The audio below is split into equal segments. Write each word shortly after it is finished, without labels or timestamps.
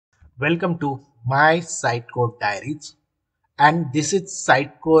Welcome to my Sitecore Diaries, and this is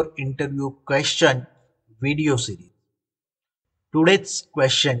Sitecore Interview Question video series. Today's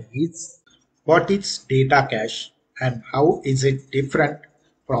question is, what is data cache and how is it different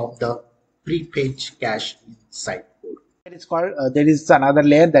from the Prefetch cache in Sitecore? There is another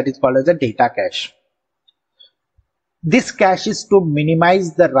layer that is called as a data cache. This cache is to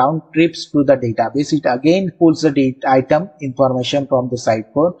minimize the round trips to the database. It again pulls the item information from the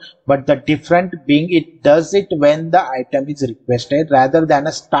Sitecore, but the different being it does it when the item is requested rather than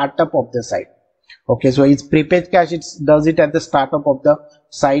a startup of the site. Okay, so it's Prefetch cache, it does it at the startup of the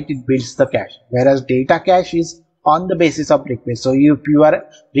site, it builds the cache, whereas data cache is on the basis of request. So if you are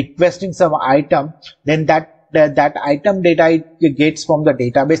requesting some item, then that item data it gets from the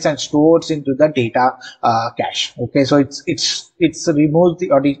database and stores into the data cache. Okay, so it's removes the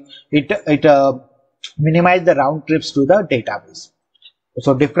or it minimize the round trips to the database.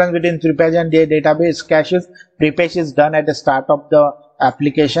 So difference between Prefetch and database caches: Prefetch is done at the start of the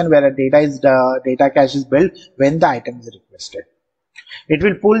application, where a data cache is built when the item is requested. It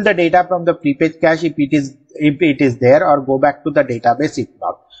will pull the data from the Prefetch cache if it is there, or go back to the database if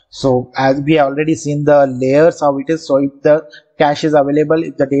not. So as we have already seen the layers how it is. So if the cache is available,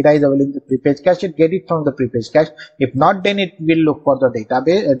 if the data is available in the Prefetch cache, it get it from the Prefetch cache. If not, then it will look for the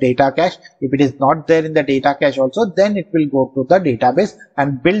database data cache. If it is not there in the data cache also, then it will go to the database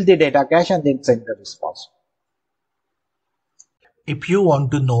and build the data cache and then send the response. If you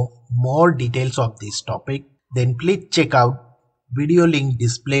want to know more details of this topic, then please check out video link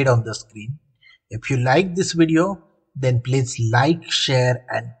displayed on the screen. If you like this video, then please like, share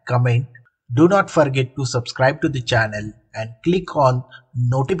and comment. Do not forget to subscribe to the channel and click on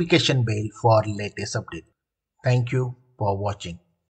notification bell for latest updates. Thank you for watching.